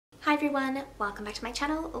everyone, welcome back to my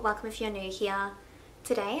channel, or welcome if you're new here.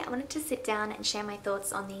 Today I wanted to sit down and share my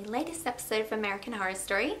thoughts on the latest episode of American Horror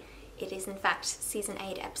Story. It is in fact Season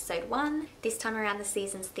 8 Episode 1. This time around the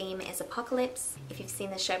season's theme is apocalypse. If you've seen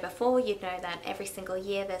the show before, you'd know that every single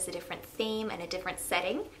year there's a different theme and a different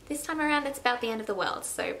setting. This time around it's about the end of the world,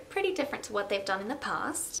 so pretty different to what they've done in the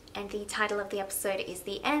past. And the title of the episode is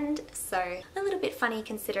The End, so a little bit funny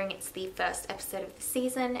considering it's the first episode of the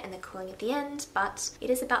season and they're calling it The End, but it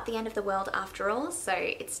is about the end of the world after all, so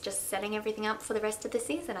it's just setting everything up for the rest of the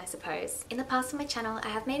season, I suppose. In the past on my channel I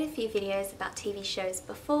have made a few videos about TV shows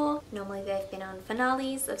before. Normally they've been on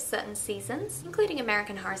finales of certain seasons, including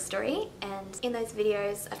American Horror Story, and in those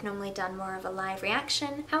videos I've normally done more of a live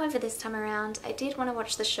reaction. However, this time around I did want to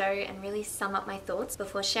watch the show and really sum up my thoughts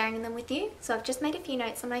before sharing them with you, so I've just made a few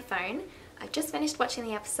notes on my phone. I've just finished watching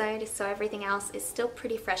the episode, so everything else is still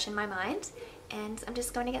pretty fresh in my mind, and I'm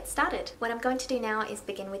just going to get started. What I'm going to do now is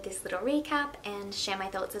begin with this little recap and share my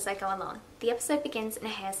thoughts as I go along. The episode begins in a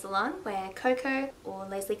hair salon where Coco, or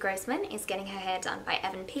Leslie Grossman, is getting her hair done by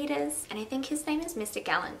Evan Peters, and I think his name is Mr.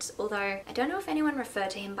 Gallant, although I don't know if anyone referred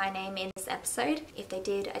to him by name in this episode. If they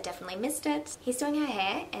did, I definitely missed it. He's doing her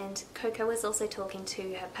hair, and Coco is also talking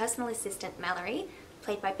to her personal assistant Mallory,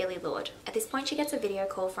 played by Billy Lord. At this point she gets a video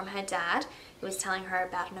call from her dad, who is telling her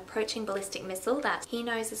about an approaching ballistic missile that he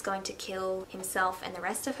knows is going to kill himself and the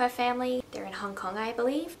rest of her family. They're in Hong Kong, I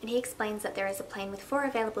believe, and he explains that there is a plane with 4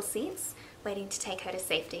 available seats waiting to take her to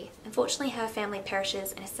safety. Unfortunately, her family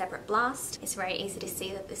perishes in a separate blast. It's very easy to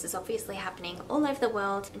see that this is obviously happening all over the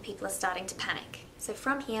world and people are starting to panic. So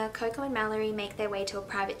from here, Coco and Mallory make their way to a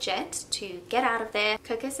private jet to get out of there.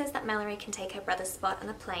 Coco says that Mallory can take her brother's spot on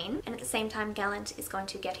the plane, and at the same time Gallant is going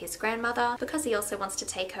to get his grandmother because he also wants to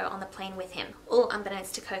take her on the plane with him, all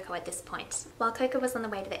unbeknownst to Coco at this point. While Coco was on the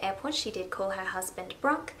way to the airport, she did call her husband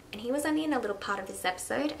Brock, and he was only in a little part of this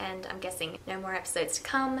episode, and I'm guessing no more episodes to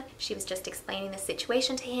come. She was just explaining the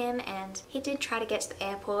situation to him, and he did try to get to the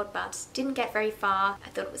airport but didn't get very far. I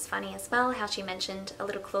thought it was funny as well how she mentioned a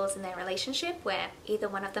little clause in their relationship where either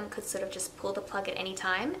one of them could sort of just pull the plug at any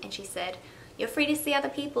time, and she said, "You're free to see other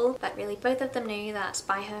people," but really both of them knew that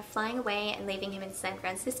by her flying away and leaving him in San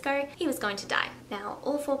Francisco, he was going to die. Now,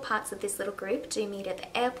 all 4 parts of this little group do meet at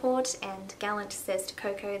the airport, and Gallant says to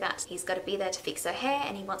Coco that he's got to be there to fix her hair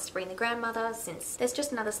and he wants to bring the grandmother since there's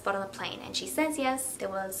just another spot on the plane, and she says yes. There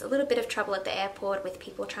was a little bit of trouble at the airport with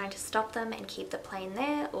people trying to stop them and keep the plane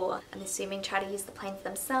there, or I'm assuming try to use the plane for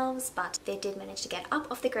themselves, but they did manage to get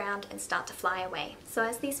up off the ground and start to fly away. So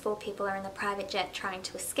as these 4 people are in the private jet trying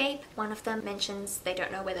to escape, one of them mentions they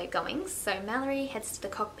don't know where they're going, so Mallory heads to the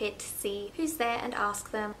cockpit to see who's there and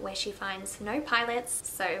ask them, where she finds no pilots,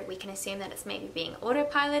 so we can assume that it's maybe being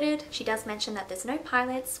autopiloted. She does mention that there's no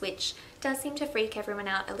pilots, which does seem to freak everyone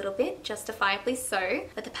out a little bit, justifiably so,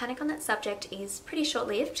 but the panic on that subject is pretty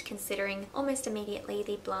short-lived considering almost immediately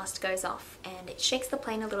the blast goes off and it shakes the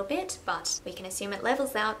plane a little bit, but we can assume it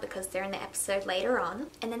levels out because they're in the episode later on,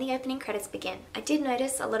 and then the opening credits begin. I did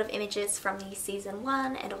notice a lot of images from the Season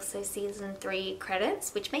 1 and also Season 3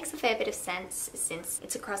 credits, which makes a fair bit of sense since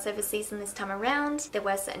it's a crossover season this time around. There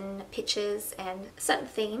were certain pictures and certain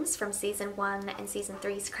themes from Season 1 and Season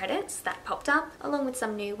 3's credits that popped up, along with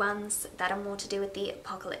some new ones that are more to do with the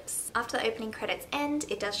apocalypse. After the opening credits end,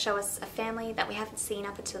 it does show us a family that we haven't seen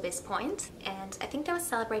up until this point, and I think they were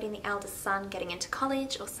celebrating the eldest son getting into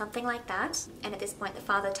college or something like that, and at this point the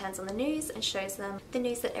father turns on the news and shows them the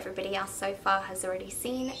news that everybody else so far has already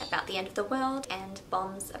seen about the end of the world and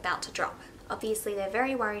bombs about to drop. Obviously they're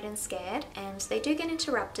very worried and scared, and they do get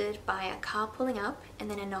interrupted by a car pulling up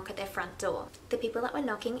and then a knock at their front door. The people that were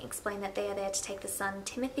knocking explain that they are there to take the son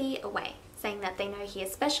Timothy away, saying that they know he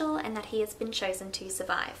is special and that he has been chosen to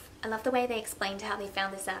survive. I love the way they explained how they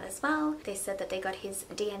found this out as well. They said that they got his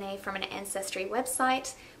DNA from an ancestry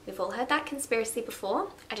website. We've all heard that conspiracy before.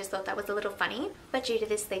 I just thought that was a little funny. But due to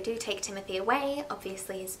this, they do take Timothy away.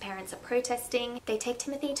 Obviously his parents are protesting. They take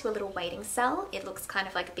Timothy to a little waiting cell. It looks kind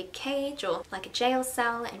of like a big cage or like a jail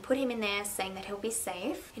cell, and put him in there saying that he'll be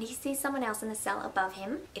safe. And he sees someone else in the cell above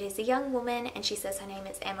him. It is a young woman, and she says her name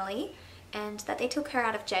is Emily, and that they took her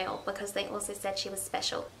out of jail because they also said she was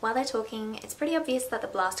special. While they're talking, it's pretty obvious that the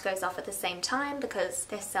blast goes off at the same time because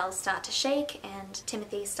their cells start to shake and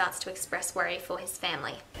Timothy starts to express worry for his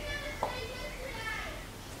family.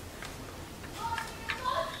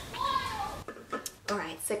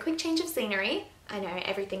 Alright, so quick change of scenery. I know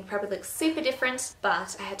everything probably looks super different,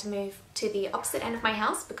 but I had to move to the opposite end of my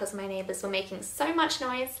house because my neighbours were making so much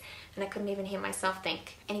noise and I couldn't even hear myself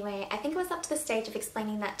think. Anyway, I think it was up to the stage of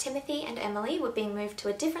explaining that Timothy and Emily were being moved to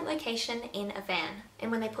a different location in a van.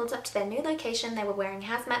 And when they pulled up to their new location, they were wearing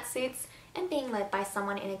hazmat suits and being led by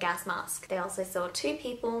someone in a gas mask. They also saw 2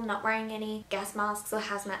 people not wearing any gas masks or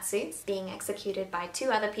hazmat suits being executed by 2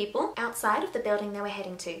 other people outside of the building they were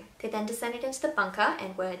heading to. They then descended into the bunker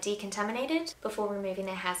and were decontaminated before removing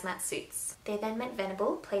their hazmat suits. They then met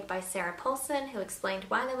Venable, played by Sarah Paulson, who explained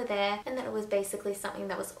why they were there and that it was basically something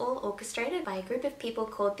that was all orchestrated by a group of people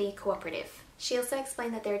called the Cooperative. She also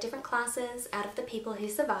explained that there are different classes out of the people who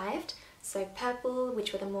survived. So purple,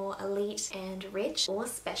 which were the more elite and rich or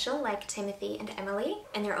special, like Timothy and Emily.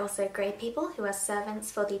 And there are also grey people who are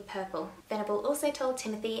servants for the purple. Venable also told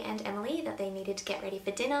Timothy and Emily that they needed to get ready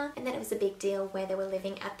for dinner and that it was a big deal where they were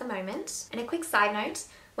living at the moment. And a quick side note,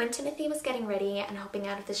 when Timothy was getting ready and hopping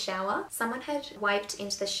out of the shower, someone had wiped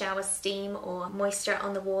into the shower steam or moisture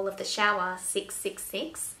on the wall of the shower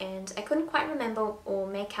 666, and I couldn't quite remember or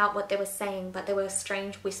make out what they were saying, but there were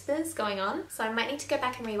strange whispers going on. So I might need to go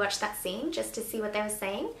back and rewatch that scene just to see what they were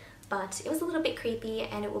saying. But it was a little bit creepy,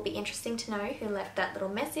 and it will be interesting to know who left that little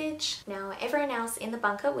message. Now, everyone else in the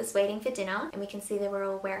bunker was waiting for dinner, and we can see they were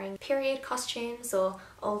all wearing period costumes or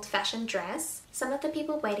old-fashioned dress. Some of the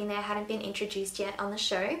people waiting there hadn't been introduced yet on the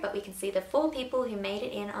show, but we can see the 4 people who made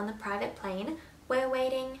it in on the private plane were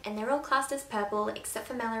waiting, and they're all classed as purple except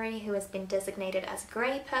for Mallory, who has been designated as a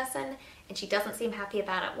grey person, and she doesn't seem happy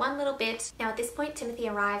about it one little bit. Now, at this point, Timothy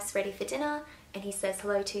arrives ready for dinner, and he says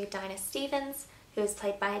hello to Dinah Stevens, who is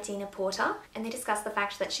played by Adina Porter, and they discuss the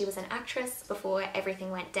fact that she was an actress before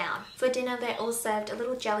everything went down. For dinner, they're all served a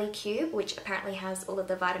little jelly cube, which apparently has all of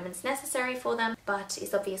the vitamins necessary for them, but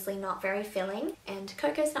is obviously not very filling. And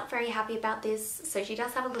Coco's not very happy about this, so she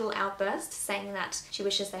does have a little outburst saying that she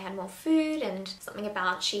wishes they had more food, and something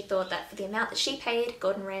about she thought that for the amount that she paid,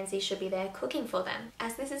 Gordon Ramsay should be there cooking for them.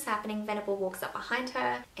 As this is happening, Venable walks up behind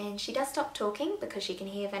her, and she does stop talking because she can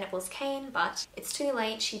hear Venable's cane, but it's too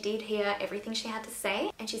late. She did hear everything she had to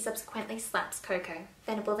say, and she subsequently slaps Coco.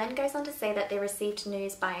 Venable then goes on to say that they received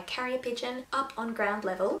news by a carrier pigeon up on ground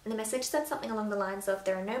level, and the message said something along the lines of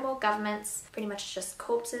there are no more governments, pretty much just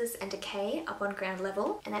corpses and decay up on ground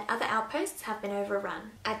level, and that other outposts have been overrun.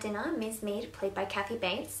 At dinner, Ms. Mead, played by Kathy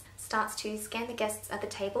Bates, starts to scan the guests at the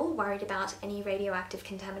table, worried about any radioactive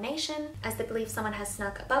contamination, as they believe someone has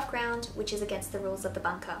snuck above ground, which is against the rules of the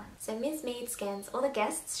bunker. So Ms. Mead scans all the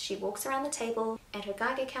guests, she walks around the table, and her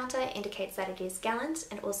Geiger counter indicates that it is Gallant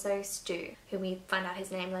and also Stu, who we find out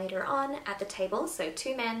his name later on, at the table. So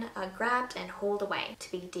 2 men are grabbed and hauled away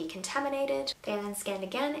to be decontaminated. They are then scanned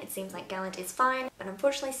again. It seems like Gallant is fine, but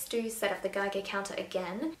unfortunately Stu set off the Geiger counter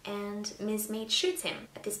again, and Ms. Mead shoots him.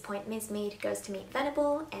 At this point, Ms. Mead goes to meet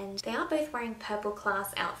Venable, and they are both wearing purple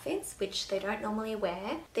class outfits, which they don't normally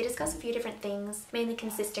wear. They discuss a few different things, mainly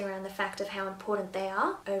consisting around the fact of how important they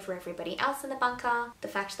are over everybody else in the bunker, the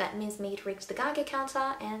fact that Ms. Mead rigged the Geiger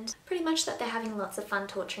counter, and pretty much that they're having lots of fun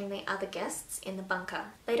torturing the other guests in the bunker.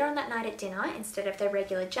 Later on that night at dinner, instead of their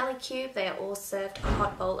regular jelly cube, they are all served a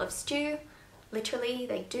hot bowl of stew. Literally,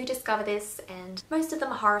 they do discover this, and most of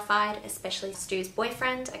them are horrified, especially Stu's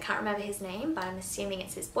boyfriend. I can't remember his name, but I'm assuming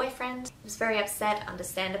it's his boyfriend. He was very upset,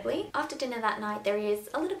 understandably. After dinner that night, there is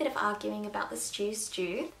a little bit of arguing about the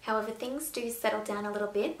stew. However, things do settle down a little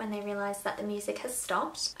bit when they realise that the music has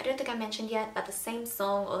stopped. I don't think I mentioned yet, but the same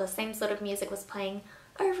song or the same sort of music was playing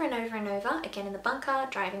over and over and over again in the bunker,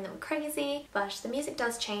 driving them crazy. But the music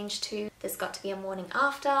does change to There's Got to Be a Morning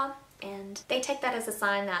After, and they take that as a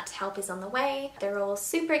sign that help is on the way. They're all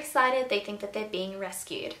super excited, they think that they're being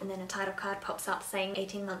rescued, and then a title card pops up saying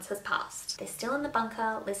 18 months has passed. They're still in the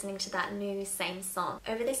bunker listening to that new same song.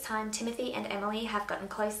 Over this time, Timothy and Emily have gotten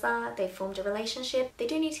closer, they've formed a relationship. They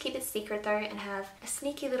do need to keep it secret though and have a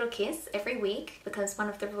sneaky little kiss every week, because one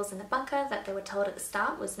of the rules in the bunker that they were told at the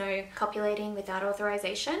start was no copulating without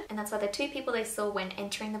authorization, and that's why the 2 people they saw when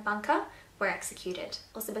entering the bunker were executed.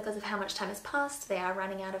 Also, because of how much time has passed, they are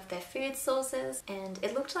running out of their food sources, and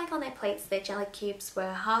it looked like on their plates their jelly cubes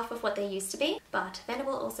were half of what they used to be, but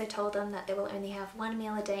Venable also told them that they will only have 1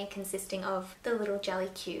 meal a day consisting of the little jelly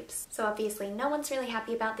cubes. So obviously no one's really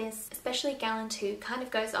happy about this, especially Gallant, who kind of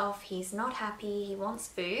goes off. He's not happy, he wants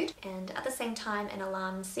food, and at the same time an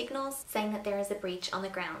alarm signals saying that there is a breach on the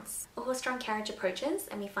grounds. A horse-drawn carriage approaches,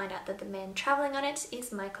 and we find out that the man travelling on it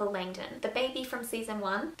is Michael Langdon, the baby from season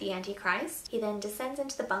 1, the Antichrist. He then descends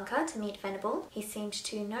into the bunker to meet Venable. He seemed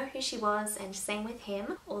to know who she was, and same with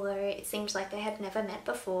him, although it seemed like they had never met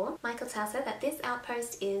before. Michael tells her that this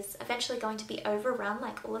outpost is eventually going to be overrun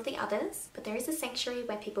like all of the others, but there is a sanctuary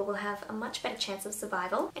where people will have a much better chance of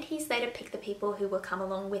survival, and he's there to pick the people who will come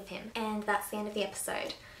along with him. And that's the end of the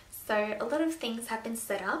episode. So a lot of things have been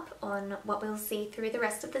set up on what we'll see through the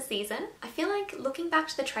rest of the season. I feel like looking back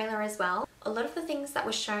to the trailer as well, A lot of the things that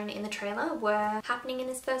were shown in the trailer were happening in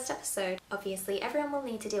this first episode. Obviously, everyone will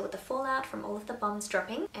need to deal with the fallout from all of the bombs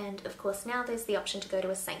dropping, and of course now there's the option to go to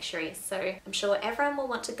a sanctuary, so I'm sure everyone will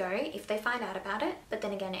want to go if they find out about it. But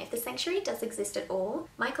then again, if the sanctuary does exist at all,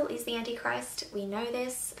 Michael is the Antichrist, we know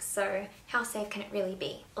this, so how safe can it really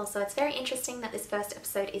be? Also, it's very interesting that this first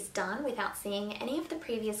episode is done without seeing any of the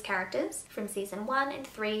previous characters from season 1 and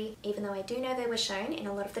 3, even though I do know they were shown in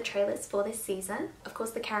a lot of the trailers for this season. Of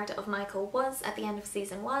course, the character of Michael was at the end of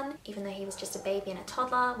season 1, even though he was just a baby and a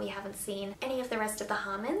toddler. We haven't seen any of the rest of the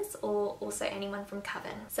Harmons or also anyone from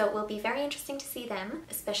Coven. So it will be very interesting to see them,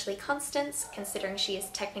 especially Constance, considering she is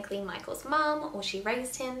technically Michael's mum or she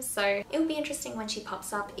raised him, so it will be interesting when she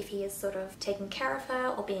pops up if he is sort of taking care of her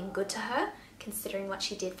or being good to her, considering what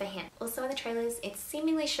she did for him. Also in the trailers, it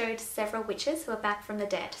seemingly showed several witches who are back from the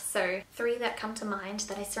dead. So 3 that come to mind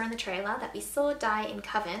that I saw in the trailer that we saw die in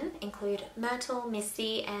Coven include Myrtle,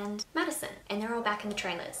 Misty, and Madison, and they're all back in the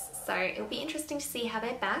trailers. So it'll be interesting to see how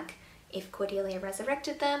they're back, if Cordelia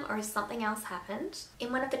resurrected them or if something else happened.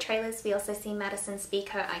 In one of the trailers we also see Madison speak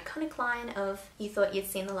her iconic line of, "You thought you'd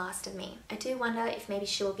seen the last of me." I do wonder if maybe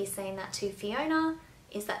she will be saying that to Fiona.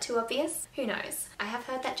 Is that too obvious? Who knows? I have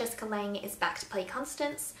heard that Jessica Lange is back to play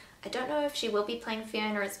Constance. I don't know if she will be playing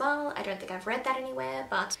Fiona as well. I don't think I've read that anywhere,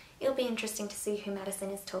 but it'll be interesting to see who Madison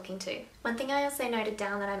is talking to. One thing I also noted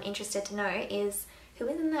down that I'm interested to know is who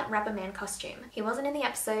is in that Rubber Man costume. He wasn't in the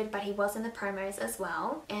episode, but he was in the promos as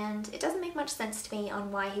well, and it doesn't make much sense to me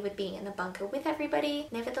on why he would be in the bunker with everybody.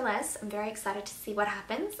 Nevertheless, I'm very excited to see what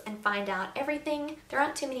happens and find out everything. There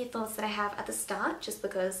aren't too many thoughts that I have at the start, just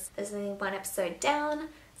because there's only 1 episode down,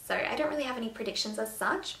 so I don't really have any predictions as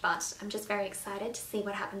such, but I'm just very excited to see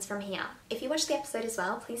what happens from here. If you watched the episode as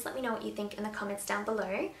well, please let me know what you think in the comments down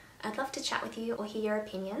below. I'd love to chat with you or hear your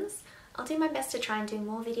opinions. I'll do my best to try and do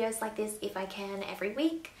more videos like this if I can every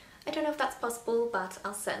week. I don't know if that's possible, but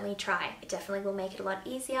I'll certainly try. It definitely will make it a lot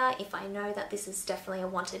easier if I know that this is definitely a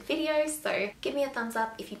wanted video, so give me a thumbs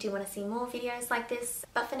up if you do want to see more videos like this.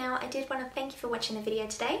 But for now, I did want to thank you for watching the video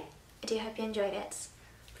today. I do hope you enjoyed it.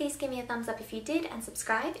 Please give me a thumbs up if you did and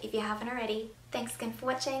subscribe if you haven't already. Thanks again for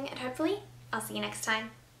watching, and hopefully I'll see you next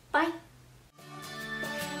time. Bye!